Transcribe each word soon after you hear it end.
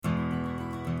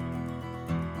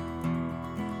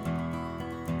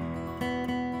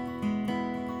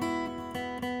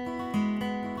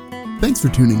Thanks for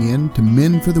tuning in to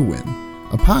Men for the Win,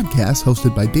 a podcast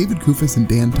hosted by David Kufis and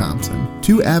Dan Thompson,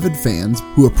 two avid fans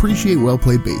who appreciate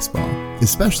well-played baseball,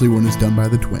 especially when it's done by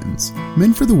the Twins.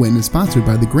 Men for the Win is sponsored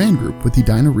by the Grand Group with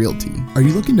Edina Realty. Are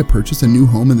you looking to purchase a new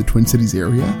home in the Twin Cities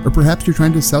area? Or perhaps you're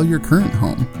trying to sell your current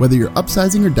home? Whether you're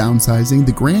upsizing or downsizing,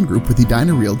 the Grand Group with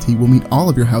Edina Realty will meet all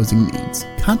of your housing needs.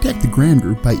 Contact the Grand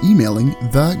Group by emailing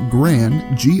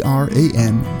thegran,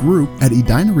 G-R-A-N, group at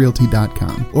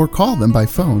edinarealty.com or call them by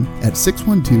phone at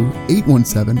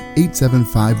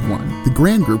 612-817-8751. The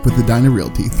Grand Group with Edina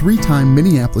Realty, 3-time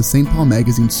Minneapolis-St. Paul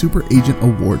Magazine Super Agent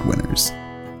Award winners.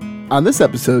 On this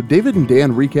episode, David and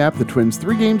Dan recap the Twins'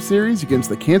 3-game series against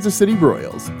the Kansas City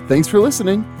Royals. Thanks for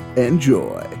listening.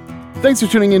 Enjoy. Thanks for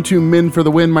tuning in to Men for the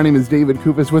Win. My name is David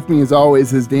Kufis. With me, as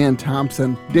always, is Dan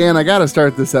Thompson. Dan, I got to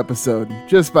start this episode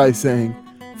just by saying,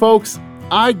 folks,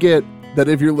 I get that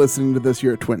if you're listening to this,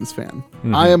 you're a Twins fan.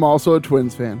 Mm-hmm. I am also a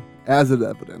Twins fan, as is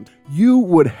evident. You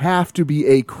would have to be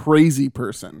a crazy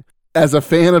person as a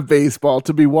fan of baseball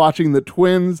to be watching the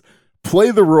Twins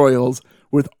play the Royals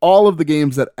with all of the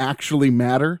games that actually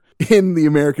matter in the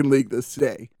American League this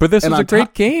day. But this was a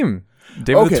great game.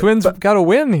 David, the Twins got a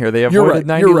win here. They avoided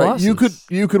 90 losses.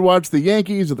 You could watch the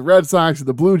Yankees or the Red Sox or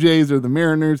the Blue Jays or the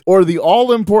Mariners or the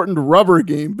all-important rubber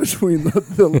game between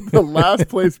the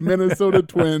last-place Minnesota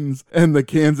Twins and the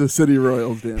Kansas City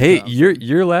Royals. Dan hey, Thompson.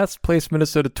 your last-place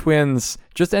Minnesota Twins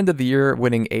just ended the year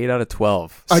winning 8 out of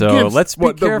 12. So let's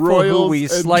be careful who we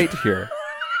slight here.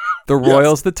 The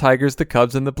Royals, yes. The Tigers, the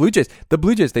Cubs, and the Blue Jays. The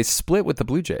Blue Jays, they split with the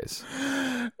Blue Jays.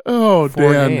 Oh,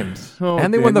 4 Dan. games. Oh,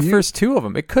 and they won the first 2 of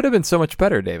them. It could have been so much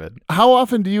better, David. How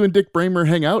often do you and Dick Bramer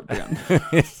hang out, Dan?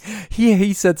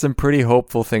 He said some pretty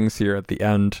hopeful things here at the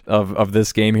end of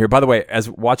this game here. By the way, as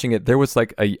watching it, there was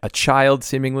like a child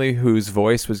seemingly whose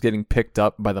voice was getting picked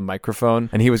up by the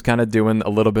microphone, and he was kind of doing a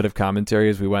little bit of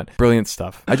commentary as we went. Brilliant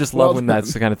stuff. I just love when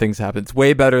that's the kind of things happen. It's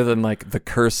way better than like the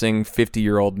cursing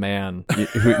 50-year-old man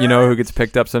who gets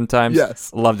picked up sometimes.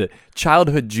 Yes. Loved it.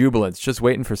 Childhood jubilance, just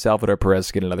waiting for Salvador Perez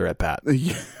to get another at-bat.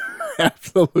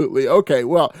 Absolutely. Okay,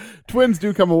 well, Twins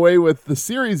do come away with the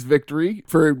series victory,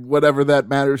 for whatever that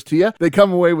matters to you. They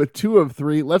come away with 2 of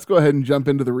 3. Let's go ahead and jump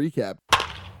into the recap.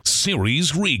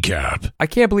 Series recap. I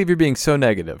can't believe you're being so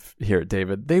negative here,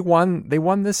 David. They won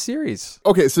this series.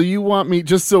 Okay, so you want me,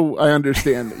 just so I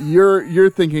understand, your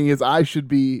thinking is I should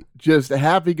be just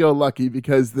happy-go-lucky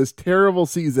because this terrible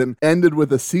season ended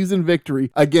with a season victory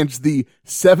against the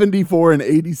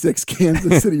 74-86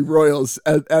 Kansas City Royals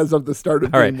as of the start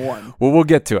of Game 1. Well, we'll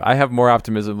get to it. I have more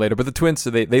optimism later. But the Twins, so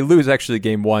they lose actually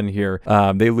Game 1 here.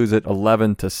 They lose it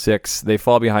 11-6. They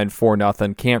fall behind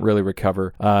 4-0. Can't really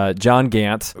recover. John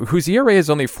Gant, whose ERA is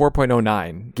only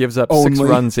 4.09, gives up 6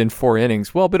 runs in 4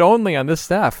 innings. Well, but only on this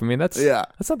staff. I mean, that's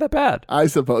not that bad. I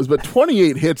suppose. But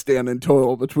 28 hits, Dan, in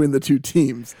total between the two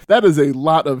teams. That is a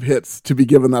lot of hits to be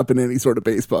given up in any sort of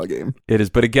baseball game. It is.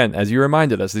 But again, as you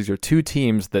reminded us, these are 2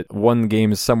 teams that won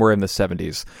games somewhere in the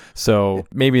 70s. So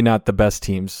maybe not the best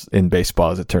teams in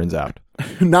baseball, as it turns out.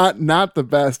 Not the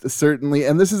best, certainly.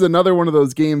 And this is another one of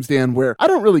those games, Dan, where I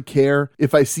don't really care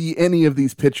if I see any of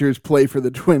these pitchers play for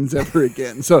the Twins ever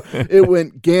again. So it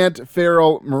went Gant,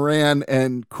 Farrell, Moran,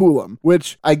 and Coulomb,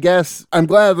 which I guess I'm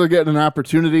glad they're getting an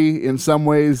opportunity in some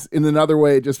ways. In another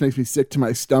way, it just makes me sick to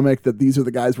my stomach that these are the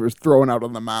guys we're throwing out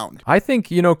on the mound. I think,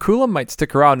 Coulomb might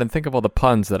stick around, and think of all the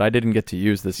puns that I didn't get to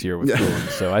use this year with Coulomb.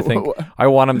 So I think I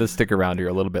want him to stick around here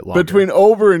a little bit longer. Between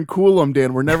Over and Coulomb,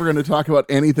 Dan, we're never going to talk about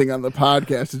anything on the podcast.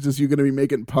 It's just you're going to be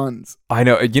making puns. I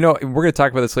know. We're going to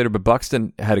talk about this later, but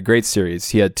Buxton had a great series.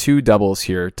 He had 2 doubles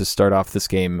here to start off this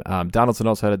game. Donaldson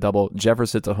also had a double.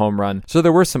 Jeffers hits a home run. So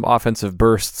there were some offensive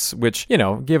bursts, which,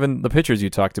 given the pitchers you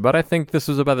talked about, I think this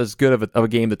was about as good of a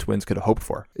game the Twins could have hoped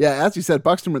for. Yeah, as you said,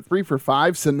 Buxton went 3 for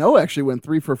 5. Sano actually went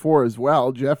 3 for 4 as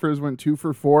well. Jeffers went 2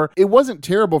 for 4. It wasn't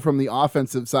terrible from the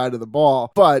offensive side of the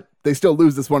ball, but they still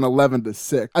lose this one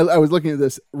 11-6. I was looking at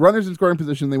this. Runners in scoring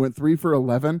position, they went 3 for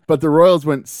 11, but the Royals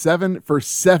went 7 for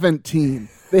 17.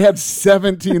 They had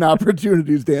 17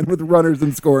 opportunities, Dan, with runners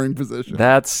in scoring position.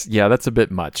 That's a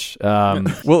bit much.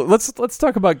 Well, let's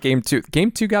talk about Game 2.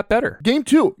 Game 2 got better. Game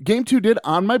 2 did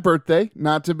on my birthday.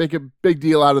 Not to make a big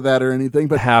deal out of that or anything,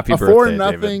 but happy birthday,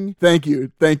 4-0. David.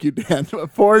 Thank you, Dan. A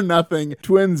 4-0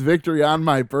 Twins victory on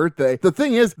my birthday. The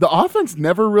thing is, the offense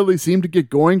never really seemed to get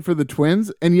going for the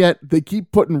Twins, and yet they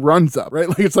keep putting runs up, right?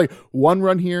 Like it's like 1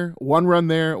 run here, 1 run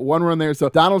there, 1 run there. So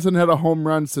Donaldson had a home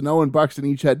run. Sano and Buxton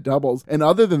each had doubles, and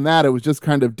other other than that, it was just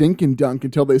kind of dink and dunk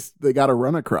until they got a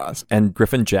run across. And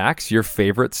Griffin Jax, your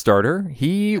favorite starter,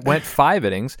 he went 5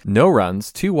 innings, no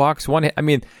runs, 2 walks, 1 hit. I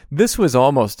mean, this was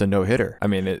almost a no-hitter. I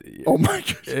mean, oh my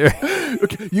gosh.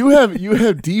 Okay, you have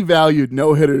devalued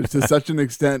no-hitters to such an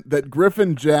extent that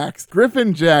Griffin Jax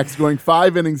going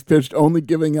 5 innings pitched, only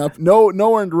giving up no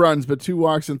earned runs, but 2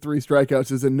 walks and 3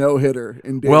 strikeouts is a no-hitter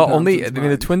in Dan Townsend's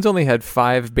mind. The Twins only had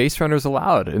 5 base runners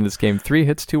allowed in this game, 3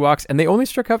 hits, 2 walks, and they only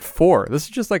struck out 4. This is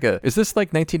just is this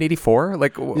like 1984?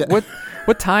 Like, yeah.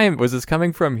 What time was this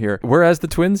coming from here? Whereas the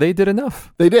Twins, they did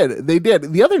enough. They did.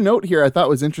 The other note here I thought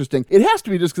was interesting. It has to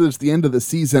be just because it's the end of the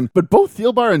season, but both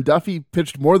Thielbar and Duffy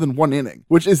pitched more than 1 inning,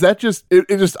 which is that just, it's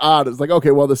just odd. It's like,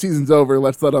 okay, well, the season's over.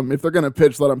 Let's let them, if they're going to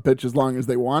pitch, let them pitch as long as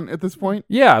they want at this point.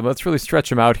 Yeah, let's really stretch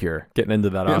them out here, getting into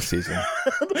that off season.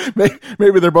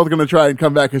 Maybe they're both going to try and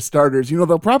come back as starters.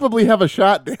 They'll probably have a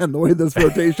shot, Dan, the way this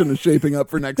rotation is shaping up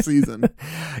for next season.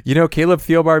 Caleb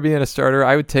Thielbar being a starter,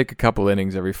 I would take a couple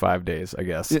innings every 5 days, I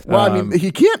guess. Well, I mean,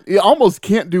 he almost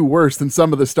can't do worse than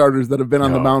some of the starters that have been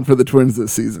on the mound for the Twins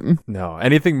this season. No.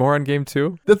 Anything more on game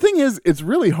 2? The thing is, it's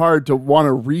really hard to want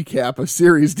to recap a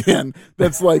series, Dan,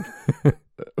 that's like...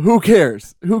 Who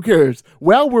cares?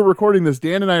 While we're recording this,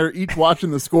 Dan and I are each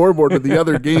watching the scoreboard of the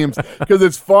other games because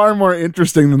it's far more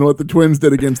interesting than what the Twins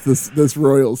did against this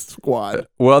Royals squad.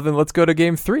 Well, then let's go to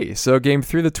game 3. So game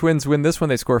 3, the Twins win this one.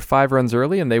 They score 5 runs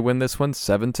early, and they win this one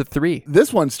 7-3.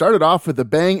 This one started off with a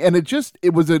bang, and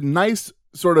it was a nice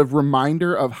sort of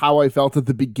reminder of how I felt at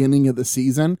the beginning of the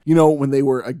season. When they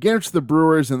were against the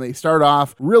Brewers and they start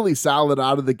off really solid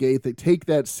out of the gate, they take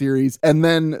that series, and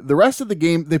then the rest of the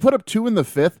game, they put up 2 in the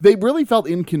 5th. They really felt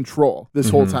in control this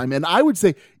whole time. And I would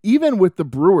say, even with the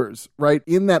Brewers, right,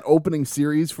 in that opening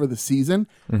series for the season,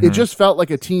 it just felt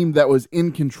like a team that was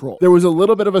in control. There was a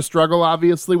little bit of a struggle,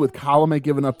 obviously, with Colome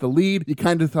giving up the lead. You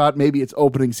kind of thought maybe it's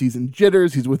opening season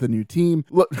jitters. He's with a new team.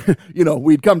 Look,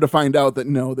 we'd come to find out that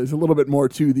no, there's a little bit more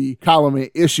to the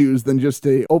Colome issues than just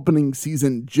a opening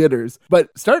season jitters. But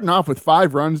starting off with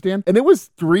 5 runs, Dan, and it was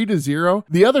 3-0.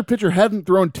 The other pitcher hadn't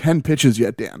thrown 10 pitches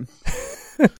yet, Dan.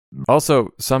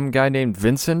 Also, some guy named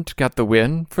Vincent got the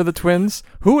win for the Twins.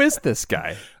 Who is this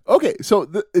guy? Okay, so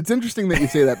it's interesting that you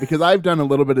say that because I've done a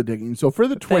little bit of digging. So for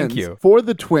the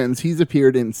Twins, he's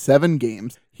appeared in 7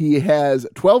 games. He has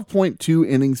 12.2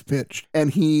 innings pitched,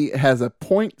 and he has a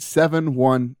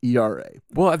 .71 ERA.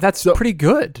 Well, that's pretty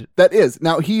good. That is.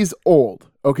 Now, he's old.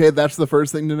 Okay, that's the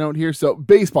first thing to note here. So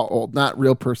baseball old, not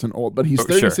real person old, but he's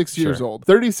 36 years old.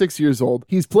 36 years old.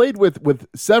 He's played with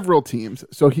several teams.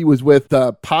 So he was with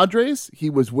the Padres.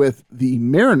 He was with the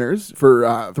Mariners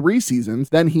for 3 seasons.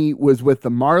 Then he was with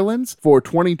the Marlins for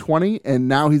 2020, and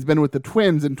now he's been with the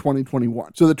Twins in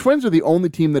 2021. So the Twins are the only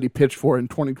team that he pitched for in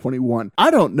 2021. I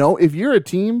don't know if you're a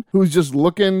team who's just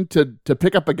looking to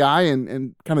pick up a guy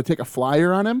and kind of take a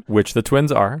flyer on him. Which the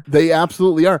Twins are. They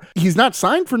absolutely are. He's not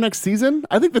signed for next season.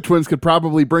 I think the Twins could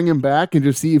probably bring him back and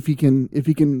just see if he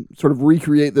can sort of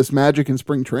recreate this magic in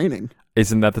spring training.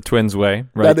 Isn't that the Twins' way?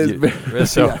 Right? That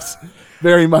is, yes.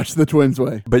 Very much the Twins'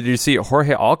 way. But you see,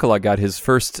 Jorge Alcala got his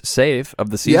first save of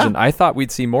the season. Yeah. I thought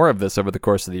we'd see more of this over the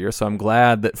course of the year, so I'm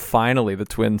glad that finally the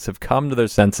Twins have come to their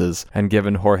senses and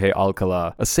given Jorge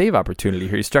Alcala a save opportunity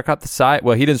here. He struck out the side.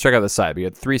 Well, he didn't strike out the side, but he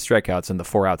had 3 strikeouts in the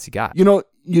 4 outs he got.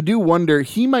 You do wonder,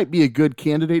 he might be a good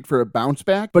candidate for a bounce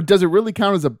back, but does it really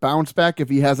count as a bounce back if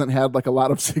he hasn't had like a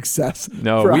lot of success?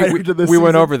 No, we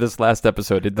went over this last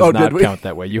episode. It does not count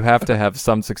that way. You have to have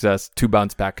some success to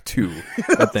bounce back to,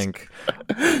 I think.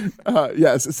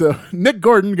 Yes, so Nick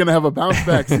Gordon going to have a bounce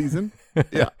back season.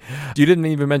 Yeah. You didn't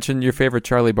even mention your favorite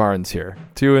Charlie Barnes here.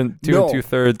 2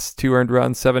 2/3, 2 earned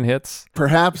runs, 7 hits.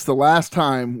 Perhaps the last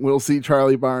time we'll see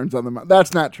Charlie Barnes on the mound.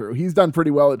 That's not true. He's done pretty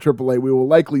well at AAA. We will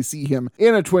likely see him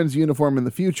in a Twins uniform in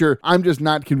the future. I'm just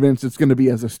not convinced it's going to be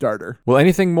as a starter. Well,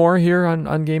 anything more here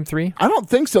on game 3? I don't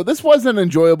think so. This was an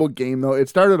enjoyable game, though. It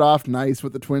started off nice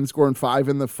with the Twins scoring 5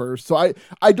 in the first. So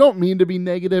I don't mean to be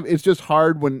negative. It's just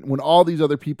hard when all these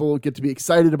other people get to be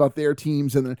excited about their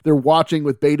teams and they're watching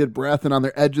with bated breath and on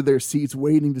their edge of their seats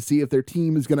waiting to see if their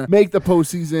team is going to make the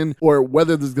postseason or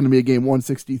whether there's going to be a game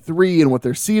 163 and what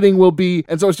their seeding will be.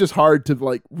 And so it's just hard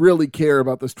to really care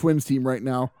about this Twins team right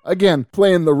now. Again,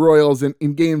 playing the Royals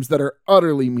in games that are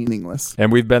utterly meaningless.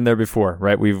 And we've been there before,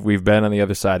 right? We've been on the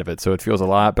other side of it. So it feels a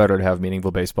lot better to have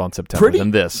meaningful baseball in September than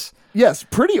this. Yes,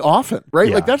 pretty often, right?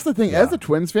 Yeah. That's the thing. Yeah. As a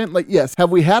Twins fan, yes, have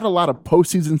we had a lot of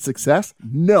postseason success?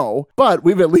 No, but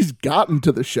we've at least gotten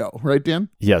to the show, right, Dan?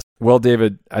 Yes. Well,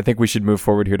 David, I think we should move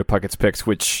forward here to Puckett's picks,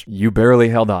 which you barely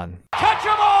held on. Catch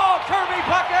 'em all, Kirby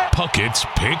Puckett! Puckett's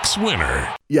Picks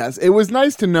winner. Yes, it was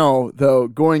nice to know, though,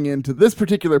 going into this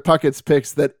particular Puckett's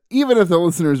Picks that even if the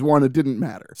listeners won, it didn't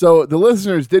matter. So the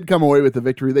listeners did come away with the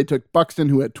victory. They took Buxton,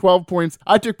 who had 12 points.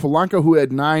 I took Polanco, who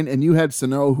had 9, and you had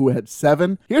Sano, who had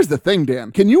 7. Here's the thing,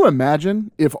 Dan. Can you imagine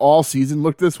if all season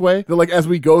looked this way? That, like, as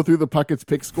we go through the Puckett's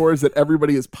Pick scores, that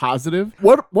everybody is positive?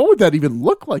 What would that even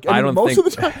look like? I don't most think,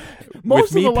 of the time,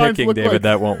 with me picking, David,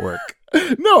 that won't work.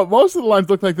 No, most of the lines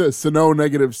look like this. Sano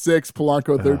 -6,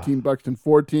 Polanco 13, Buxton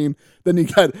 14. Then you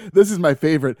got, this is my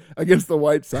favorite, against the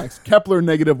White Sox. Kepler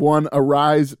 -1,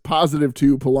 Arise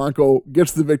 +2. Polanco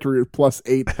gets the victory with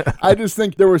 +8. I just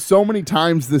think there were so many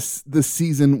times this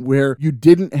season where you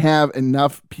didn't have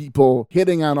enough people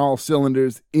hitting on all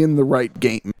cylinders in the right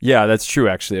game. Yeah, that's true,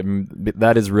 actually. I mean,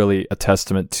 that is really a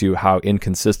testament to how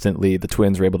inconsistently the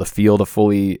Twins were able to field a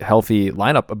fully healthy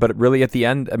lineup. But really at the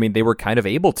end, I mean, they were kind of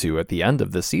able to at the end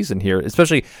of the season here,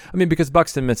 especially, I mean, because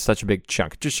Buxton missed such a big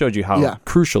chunk. It just showed you how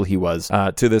crucial he was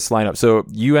to this lineup. So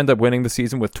you end up winning the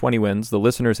season with 20 wins. The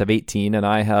listeners have 18, and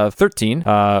I have 13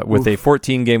 with a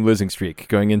 14-game losing streak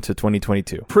going into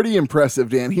 2022. Pretty impressive,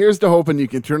 Dan. Here's to hoping you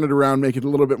can turn it around, make it a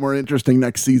little bit more interesting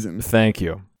next season. Thank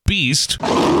you. Beast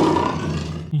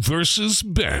versus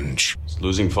Bench. Is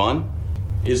losing fun?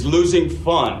 Is losing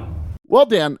fun? Well,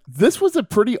 Dan, this was a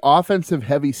pretty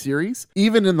offensive-heavy series,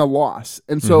 even in the loss.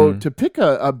 And so to pick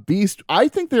a beast, I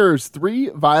think there's 3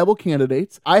 viable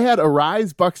candidates. I had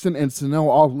Arise, Buxton, and Sano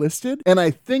all listed. And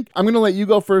I think I'm going to let you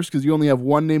go first because you only have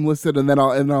one name listed, and then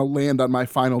I'll land on my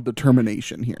final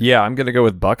determination here. Yeah, I'm going to go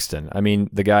with Buxton. I mean,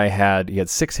 the guy had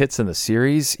 6 hits in the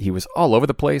series. He was all over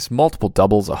the place, multiple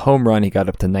doubles, a home run. He got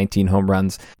up to 19 home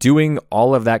runs, doing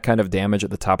all of that kind of damage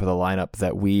at the top of the lineup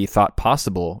that we thought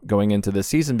possible going into this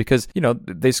season because, you know,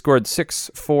 they scored 6,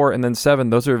 4, and then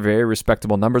 7. Those are very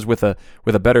respectable numbers with a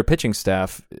better pitching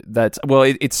staff. That's, well,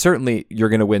 it's certainly you're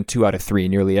going to win 2 out of 3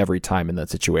 nearly every time in that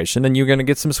situation, and you're going to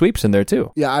get some sweeps in there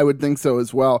too. Yeah, I would think so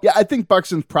as well. Yeah, I think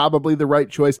Buxton's probably the right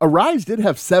choice. Arise did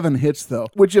have 7 hits though,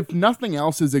 which if nothing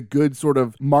else is a good sort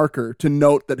of marker to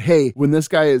note that, hey, when this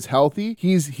guy is healthy,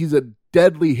 he's a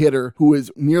deadly hitter who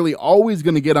is nearly always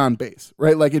going to get on base,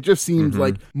 right? Like it just seems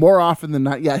like more often than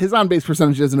not, his on base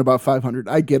percentage isn't about 500.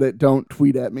 I get it. Don't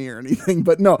tweet at me or anything,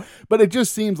 but it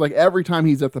just seems like every time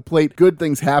he's at the plate, good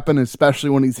things happen, especially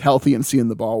when he's healthy and seeing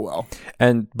the ball well.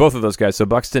 And both of those guys, so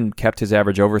Buxton kept his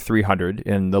average over 300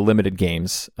 in the limited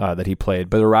games that he played,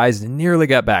 but Arise nearly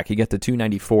got back. He got to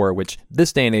 294, which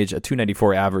this day and age, a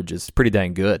 294 average is pretty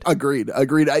dang good. Agreed.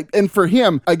 And for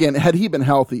him, again, had he been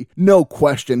healthy, no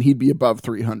question, he'd be above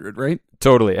 300, right?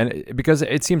 Totally. And because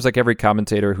it seems like every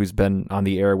commentator who's been on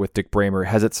the air with Dick Bramer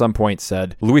has at some point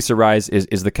said Luis Arise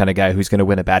is the kind of guy who's going to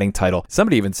win a batting title.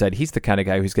 Somebody even said he's the kind of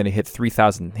guy who's going to hit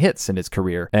 3,000 hits in his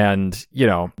career. And, you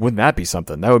know, wouldn't that be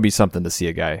something? That would be something to see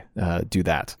a guy do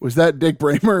that. Was that Dick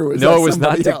Bramer? Or was no, that it was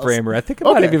not Dick else? Bramer. I think it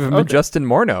might have even been Justin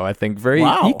Morneau. I think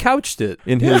he couched it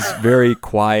in his very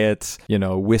quiet, you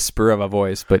know, whisper of a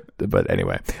voice. But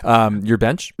anyway, your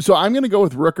bench? So I'm going to go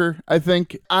with Rooker. I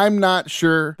think I'm not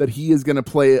sure that he is going to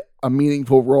play a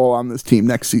meaningful role on this team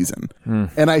next season.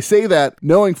 And I say that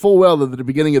knowing full well that at the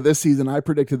beginning of this season, I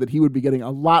predicted that he would be getting a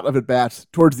lot of at-bats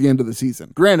towards the end of the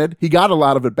season. Granted, he got a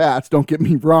lot of at-bats, don't get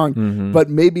me wrong, but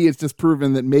maybe it's just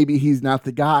proven that maybe he's not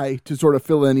the guy to sort of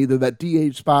fill in either that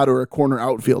DH spot or a corner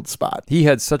outfield spot. He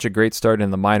had such a great start in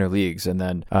the minor leagues, and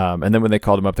then when they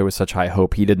called him up, there was such high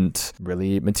hope. He didn't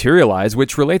really materialize,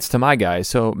 which relates to my guy.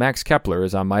 So Max Kepler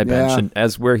is on my bench, and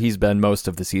as where he's been most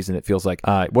of the season, it feels like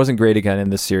it wasn't great again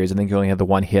in this series. I think he only had the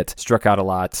 1 hit, struck out a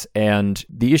lot. And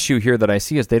the issue here that I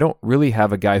see is they don't really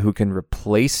have a guy who can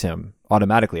replace him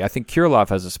automatically. I think Kirilloff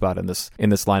has a spot in this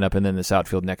lineup and then this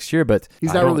outfield next year, but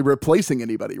he's not really replacing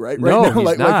anybody, right? No, now,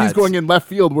 he's not. Like he's going in left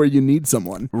field where you need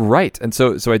someone. Right. And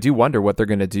so I do wonder what they're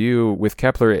going to do with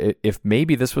Kepler, if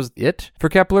maybe this was it for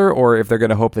Kepler, or if they're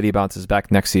going to hope that he bounces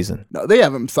back next season. No, they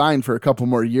have him signed for a couple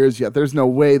more years yet. There's no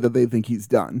way that they think he's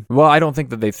done. Well, I don't think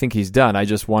that they think he's done. I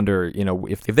just wonder, you know,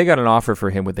 if they got an offer for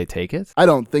him, would they take it? I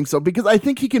don't think so, because I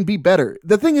think he can be better.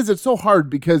 The thing is, it's so hard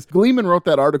because Gleeman wrote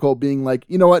that article being like,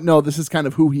 you know what? No, this is kind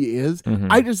of who he is.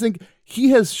 I just think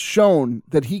he has shown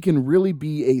that he can really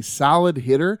be a solid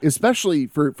hitter, especially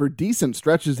for decent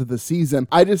stretches of the season.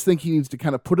 I just think he needs to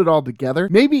kind of put it all together.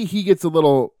 Maybe he gets a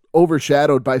little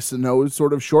overshadowed by Sano's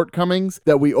sort of shortcomings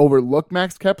that we overlook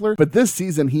Max Kepler, but this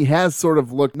season he has sort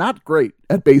of looked not great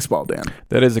at baseball, Dan.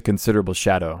 That is a considerable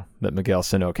shadow that Miguel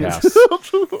Sano casts.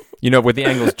 You know, with the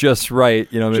angles just right,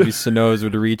 you know, maybe Sano's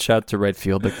would reach out to right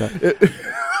field like that.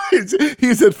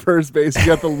 He's at first base. You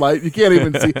got the light. You can't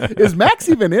even see. Is Max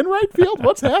even in right field?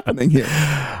 What's happening here?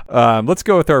 Let's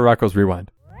go with our Rocco's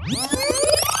Rewind.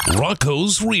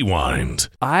 Rocco's Rewind.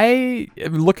 I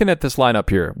am looking at this lineup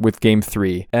here with Game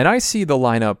 3, and I see the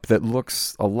lineup that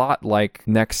looks a lot like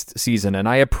next season, and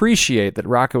I appreciate that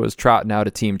Rocco is trotting out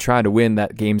a team trying to win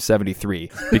that Game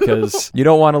 73, because you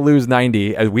don't want to lose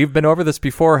 90. As we've been over this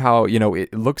before, how,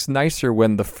 it looks nicer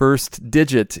when the first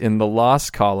digit in the loss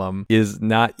column is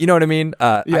not, you know what I mean?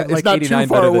 I it's like not 89 too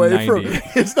far better away than 90.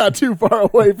 it's not too far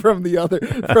away from the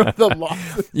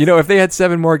losses. If they had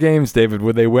 7 more games, David,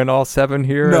 would they win all 7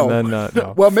 here? No. And then,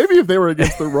 no. Well, maybe if they were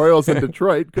against the Royals in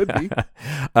Detroit, could be.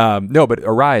 No, but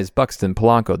Arise, Buxton,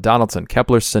 Polanco, Donaldson,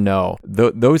 Kepler, Sano,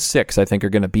 those 6 I think are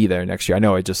going to be there next year. I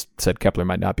know I just said Kepler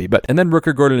might not be, and then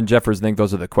Rooker, Gordon, and Jeffers. I think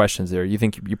those are the questions there. You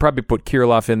think you probably put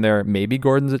Kirilloff in there, maybe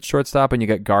Gordon's at shortstop, and you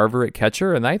got Garver at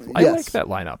catcher, and I like that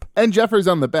lineup. And Jeffers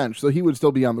on the bench, so he would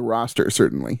still be on the roster,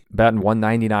 certainly. Batting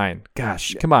 199.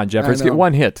 Gosh, come on, Jeffers, get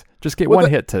 1 hit. Just get one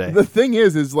hit today. The thing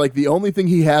is like the only thing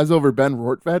he has over Ben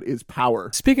Rortvedt is power.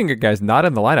 Speaking of guys not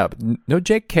in the lineup, no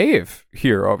Jake Cave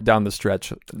here down the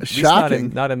stretch.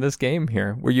 Shocking. Not in this game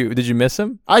here. Did you miss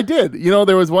him? I did.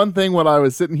 There was one thing when I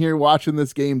was sitting here watching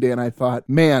this game, Dan, I thought,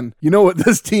 man, you know what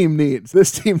this team needs?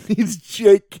 This team needs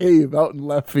Jake Cave out in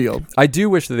left field. I do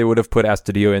wish that they would have put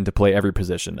Astudillo in to play every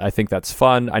position. I think that's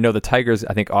fun. I know the Tigers,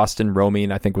 I think Austin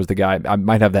Romine, I think was the guy. I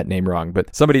might have that name wrong, but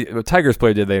a Tigers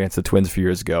player did that against the Twins a few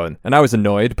years ago, and I was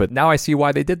annoyed, but now I see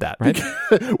why they did that, right?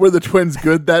 Were the Twins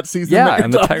good that season? Yeah,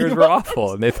 and the Tigers were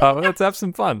awful, and they thought, well, let's have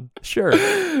some fun. Sure.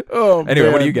 Oh, anyway,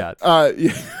 man. what do you got?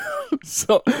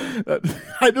 So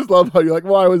I just love how you're like,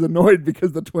 well, I was annoyed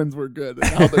because the Twins were good,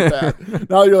 and now they're bad.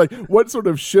 Now you're like, what sort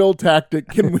of shill tactic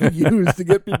can we use to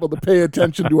get people to pay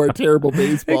attention to our terrible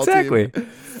baseball exactly. team?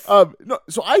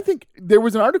 So I think there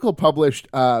was an article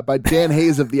published by Dan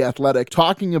Hayes of The Athletic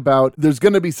talking about there's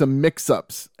going to be some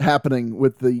mix-ups happening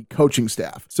with the coaching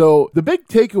staff. So the big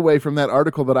takeaway from that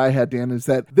article that I had, Dan, is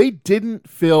that they didn't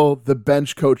fill the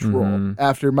bench coach role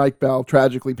after Mike Bell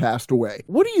tragically passed away.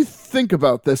 What do you think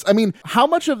about this? I mean, how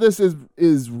much of this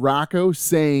is Rocco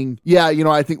saying, yeah,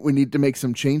 I think we need to make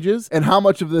some changes? And how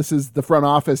much of this is the front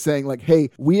office saying, like, hey,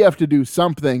 we have to do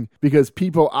something because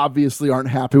people obviously aren't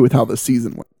happy with how the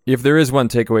season went? If there is one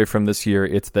takeaway from this year,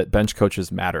 it's that bench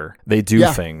coaches matter. They do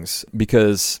things.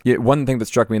 Because one thing that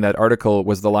struck me in that article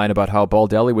was the line about how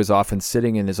Baldelli was often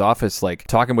sitting in his office, like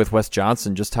talking with Wes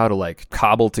Johnson, just how to like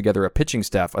cobble together a pitching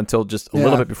staff until just a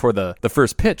little bit before the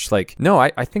first pitch. Like, no,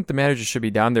 I think the manager should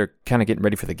be down there kind of getting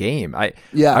ready for the game.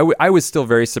 I was still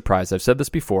very surprised. I've said this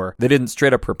before. They didn't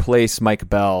straight up replace Mike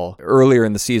Bell earlier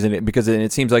in the season because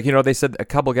it seems like, they said a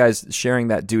couple guys sharing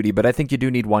that duty, but I think you do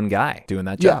need one guy doing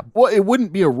that job. Well, it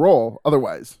wouldn't be a role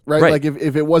otherwise, right? Like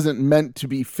if it wasn't meant to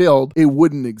be filled, it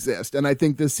wouldn't exist. And I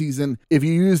think this season, if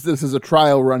you use this as a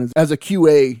trial run, as a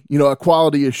QA, a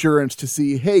quality assurance to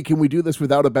see, hey, can we do this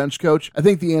without a bench coach? I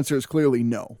think the answer is clearly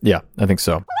no. Yeah, I think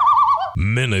so.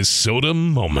 Minnesota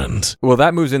moment. Well,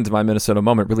 that moves into my Minnesota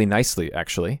moment really nicely,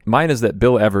 actually. Mine is that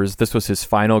Bill Evers, this was his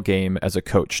final game as a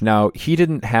coach. Now, he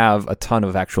didn't have a ton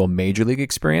of actual major league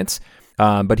experience,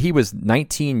 but he was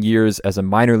 19 years as a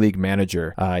minor league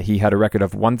manager. He had a record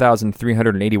of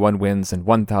 1,381 wins and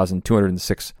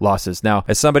 1,206 losses. Now,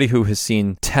 as somebody who has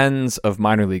seen tens of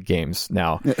minor league games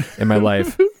now in my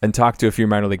life and talked to a few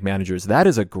minor league managers, that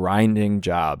is a grinding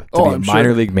job to be a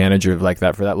minor league manager like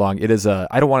that for that long. It is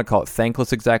I don't want to call it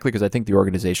thankless exactly because I think the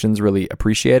organizations really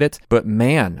appreciate it. But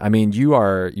man, I mean,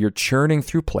 you're churning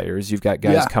through players. You've got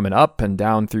guys coming up and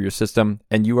down through your system,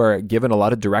 and you are given a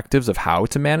lot of directives of how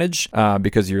to manage.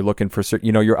 Because you're looking for certain,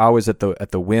 you're always at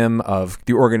the whim of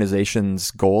the organization's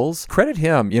goals. Credit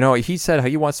him. He said how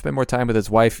he wants to spend more time with his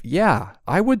wife. Yeah,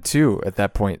 I would too at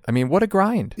that point. I mean, what a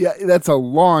grind. Yeah, that's a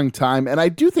long time. And I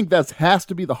do think that has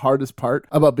to be the hardest part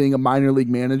about being a minor league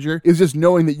manager is just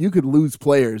knowing that you could lose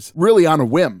players really on a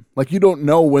whim. Like you don't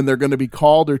know when they're going to be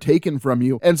called or taken from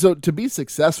you. And so to be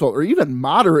successful or even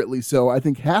moderately so, I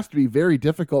think has to be very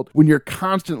difficult when you're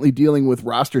constantly dealing with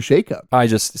roster shakeup.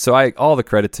 All the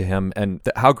credit to him. And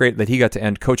how great that he got to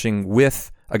end coaching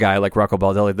with a guy like Rocco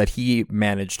Baldelli that he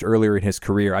managed earlier in his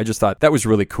career. I just thought that was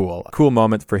really cool. A cool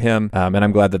moment for him, and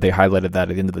I'm glad that they highlighted that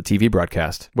at the end of the TV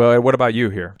broadcast. Well, what about you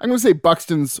here? I'm going to say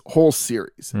Buxton's whole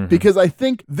series, because I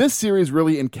think this series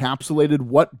really encapsulated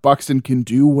what Buxton can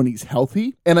do when he's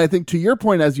healthy. And I think to your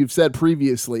point, as you've said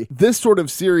previously, this sort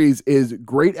of series is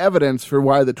great evidence for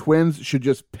why the Twins should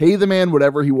just pay the man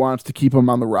whatever he wants to keep him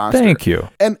on the roster. Thank you.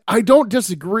 And I don't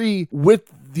disagree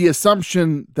with the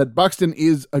assumption that Buxton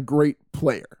is a great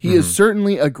player. He is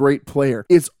certainly a great player.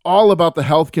 It's all about the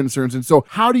health concerns. And so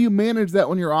how do you manage that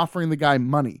when you're offering the guy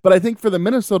money? But I think for the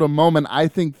Minnesota moment, I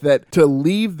think that to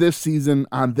leave this season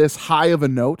on this high of a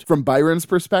note from Byron's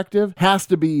perspective has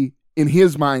to be in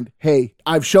his mind, hey,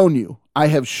 I've shown you. I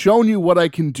have shown you what I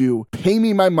can do. Pay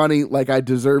me my money like I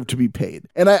deserve to be paid.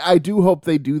 And I do hope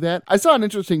they do that. I saw an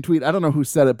interesting tweet. I don't know who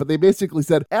said it, but they basically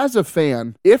said, as a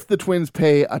fan, if the Twins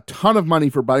pay a ton of money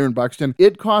for Byron Buxton,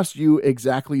 it costs you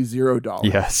exactly $0.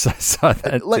 Yes, I saw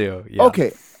that too. Yeah.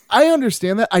 Okay. I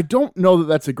understand that. I don't know that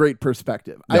that's a great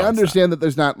perspective. No, I understand that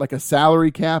there's not like a salary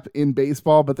cap in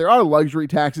baseball, but there are luxury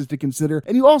taxes to consider.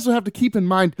 And you also have to keep in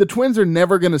mind the Twins are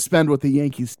never going to spend what the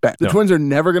Yankees spend. The Twins are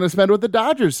never going to spend what the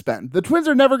Dodgers spend. The Twins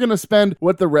are never going to spend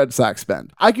what the Red Sox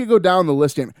spend. I could go down the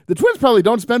list, and the Twins probably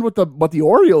don't spend what the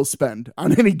Orioles spend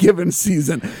on any given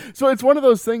season. So it's one of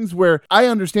those things where I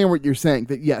understand what you're saying,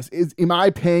 that yes, am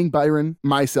I paying Byron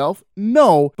myself?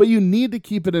 No, but you need to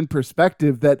keep it in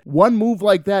perspective that one move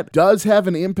like that does have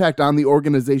an impact on the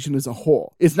organization as a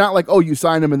whole. It's not like, oh, you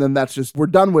sign him and then that's just, we're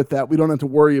done with that. We don't have to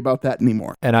worry about that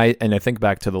anymore. And I think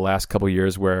back to the last couple of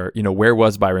years where, where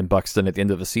was Byron Buxton at the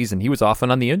end of the season? He was often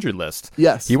on the injured list.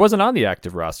 Yes. He wasn't on the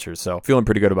active roster, so feeling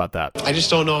pretty good about that. I just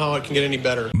don't know how it can get any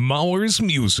better. Mauer's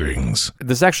Musings.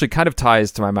 This actually kind of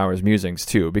ties to my Mauer's Musings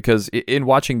too, because in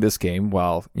watching this game,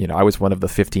 while, I was one of the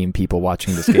 15 people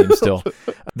watching this game still,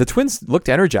 the Twins looked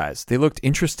energized. They looked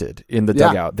interested in the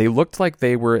dugout. They looked like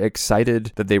they were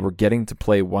excited that they were getting to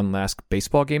play one last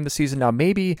baseball game this season. Now,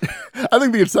 maybe... I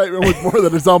think the excitement was more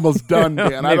that it's almost done,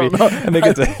 man. I don't know. And they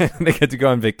get to go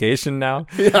on vacation now,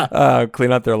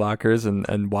 clean out their lockers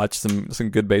and watch some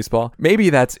good baseball. Maybe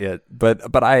that's it.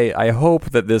 But I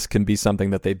hope that this can be something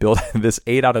that they build, this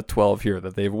 8 out of 12 here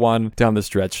that they've won down the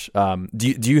stretch.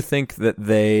 Do you think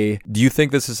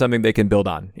this is something they can build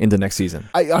on into next season?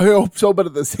 I hope so, but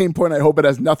at the same point, I hope it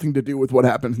has nothing to do with what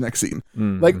happens next season.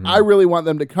 Mm-hmm. I really want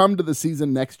them to come to the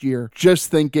season next year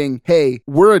just thinking, hey,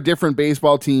 we're a different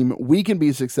baseball team. We can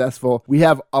be successful. We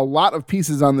have a lot of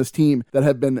pieces on this team that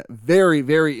have been very,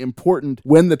 very important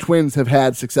when the Twins have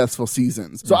had successful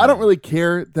seasons. So I don't really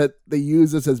care that they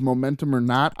use this as momentum or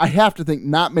not. I have to think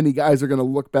not many guys are going to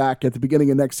look back at the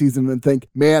beginning of next season and think,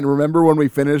 man, remember when we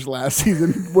finished last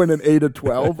season winning 8 of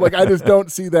 12? I just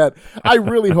don't see that. I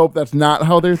really hope that's not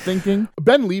how they're thinking.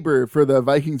 Ben Lieber for the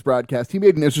Vikings broadcast, he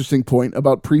made an interesting point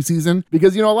about preseason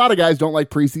because, a lot of guys don't like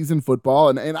preseason football,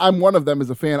 and I'm one of them as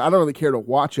a fan. I don't really care to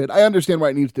watch it. I understand why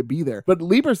it needs to be there. But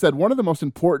Lieber said one of the most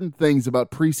important things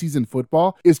about preseason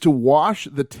football is to wash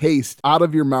the taste out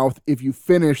of your mouth if you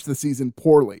finish the season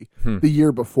poorly the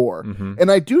year before. Mm-hmm.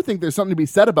 And I do think there's something to be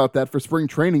said about that for spring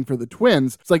training for the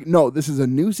Twins. It's like, no, this is a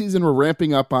new season we're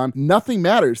ramping up on. Nothing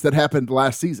matters that happened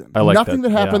last season. Nothing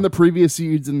that happened the previous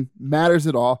season matters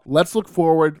at all. Let's look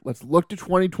forward. Let's look to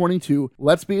 2022.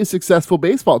 Let's be a successful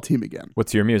baseball team again.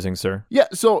 What's your musing, sir? Yeah,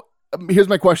 so here's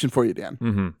my question for you, Dan.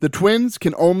 Mm-hmm. The Twins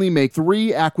can only make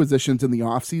 3 acquisitions in the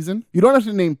offseason. You don't have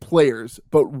to name players,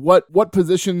 but what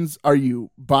positions are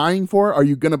you buying for? Are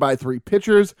you going to buy 3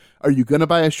 pitchers? Are you going to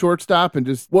buy a shortstop? And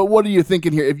just what are you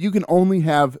thinking here? If you can only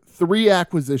have 3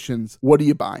 acquisitions, what are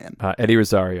you buying? Eddie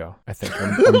Rosario, I think.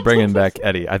 I'm bringing back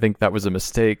Eddie. I think that was a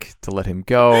mistake to let him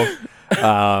go.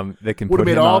 They can would have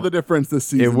made all the difference this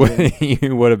season.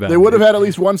 It would have been. They would have had at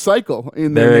least one cycle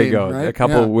in their There you name, go. right? A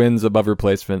couple wins above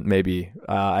replacement, maybe.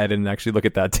 I didn't actually look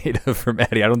at that data from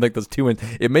Eddie. I don't think those 2 wins.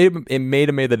 It may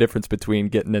have made the difference between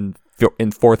getting in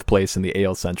 4th place in the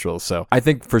AL Central. So I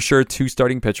think for sure 2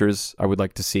 starting pitchers I would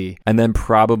like to see, and then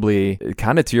probably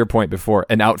kind of to your point before,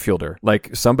 an outfielder,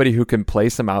 like somebody who can play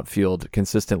some outfield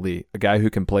consistently, a guy who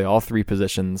can play all 3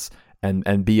 positions.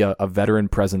 And be a veteran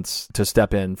presence to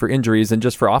step in for injuries and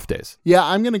just for off days. Yeah,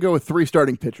 I'm going to go with 3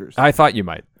 starting pitchers. I thought you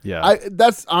might. Yeah.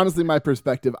 That's honestly my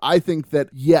perspective. I think that,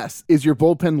 yes, is your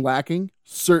bullpen lacking?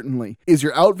 Certainly. Is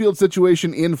your outfield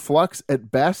situation in flux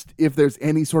at best if there's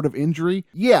any sort of injury?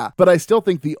 Yeah, but I still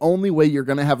think the only way you're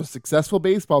going to have a successful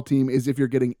baseball team is if you're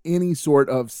getting any sort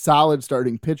of solid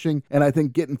starting pitching, and I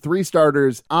think getting 3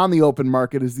 starters on the open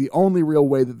market is the only real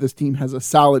way that this team has a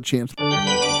solid chance.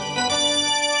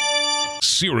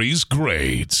 Series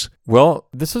grades. Well,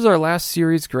 this is our last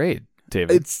series grade,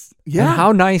 David. Yeah. And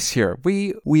how nice here.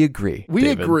 We agree. We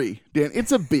David. agree, Dan.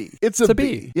 It's a B. It's a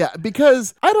B. Yeah,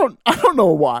 because I don't know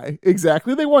why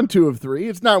exactly. They won 2 of 3.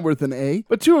 It's not worth an A,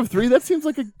 but 2 of 3, that seems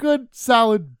like a good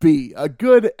solid B. A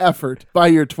good effort by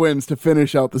your Twins to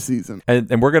finish out the season.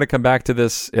 And we're going to come back to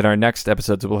this in our next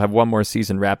episode. So we'll have one more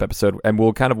season wrap episode, and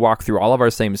we'll kind of walk through all of our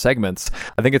same segments.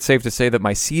 I think it's safe to say that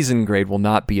my season grade will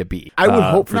not be a B. I would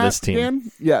hope for not, this team.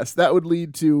 Dan. Yes, that would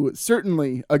lead to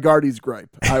certainly a Gardy's gripe,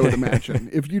 I would imagine.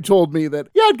 If you told me that,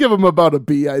 yeah, I'd give them about a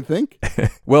B, I think.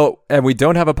 Well, and we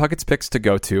don't have a Puckett's Picks to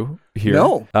go to here.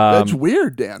 No, that's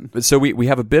weird, Dan. So we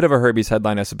have a bit of a Herbie's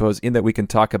headline, I suppose, in that we can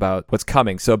talk about what's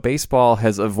coming. So baseball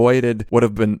has avoided what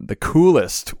have been the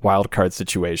coolest wild card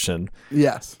situation.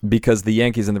 Yes. Because the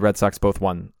Yankees and the Red Sox both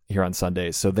won here on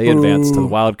Sunday. So they advanced to the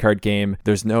wild card game.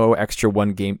 There's no extra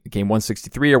game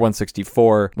 163 or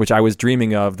 164, which I was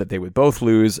dreaming of that they would both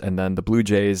lose, and then the Blue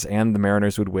Jays and the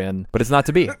Mariners would win. But it's not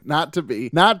to be. Not to be.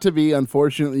 Not to be.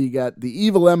 Unfortunately, you got the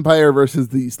evil empire versus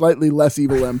the slightly less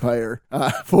evil empire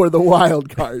for the wild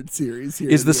card series here.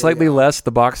 Is the slightly less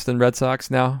the Boston Red Sox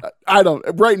now? I don't.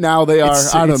 Right now they are.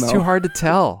 I don't know. It's too hard to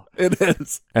tell. It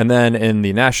is. And then in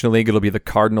the National League, it'll be the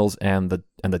Cardinals and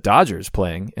the Dodgers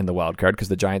playing in the wild card because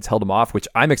the Giants held them off, which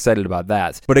I'm excited about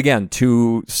that. But again,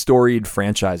 two storied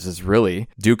franchises really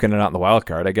duking it out in the wild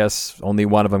card. I guess only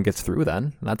one of them gets through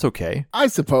then. That's okay. I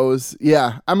suppose.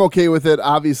 Yeah, I'm okay with it.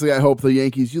 Obviously, I hope the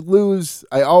Yankees lose.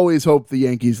 I always hope the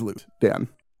Yankees lose, Dan.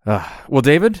 Well,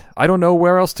 David, I don't know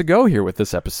where else to go here with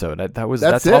this episode.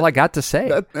 That's all I got to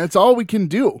say. That's all we can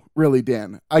do, really,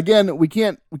 Dan. Again, we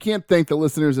can't thank the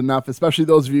listeners enough, especially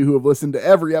those of you who have listened to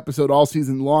every episode all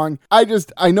season long.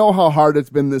 I know how hard it's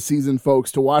been this season,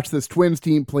 folks, to watch this Twins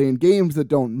team play in games that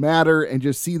don't matter and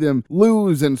just see them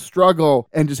lose and struggle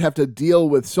and just have to deal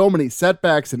with so many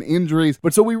setbacks and injuries.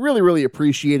 But so we really, really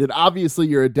appreciate it. Obviously,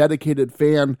 you're a dedicated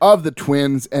fan of the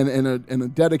Twins and a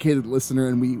dedicated listener,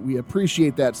 and we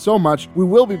appreciate that so much. We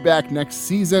will be back next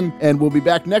season, and we'll be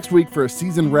back next week for a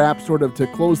season wrap, sort of to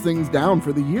close things down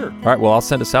for the year. All right, well, I'll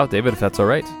send us out, David, if that's all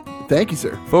right. Thank you,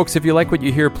 sir. Folks, if you like what you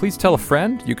hear, please tell a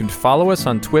friend. You can follow us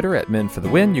on Twitter at Min for the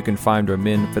Win. You can find our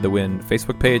Min for the Win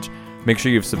Facebook page. Make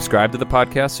sure you've subscribed to the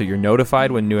podcast so you're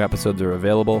notified when new episodes are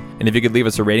available. And if you could leave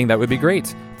us a rating, that would be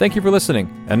great. Thank you for listening.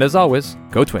 And as always,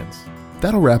 go Twins.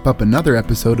 That'll wrap up another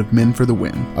episode of Men for the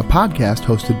Win, a podcast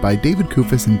hosted by David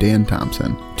Kufis and Dan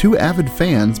Thompson, two avid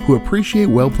fans who appreciate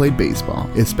well-played baseball,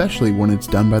 especially when it's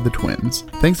done by the Twins.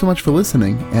 Thanks so much for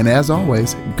listening, and as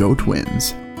always, go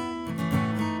Twins.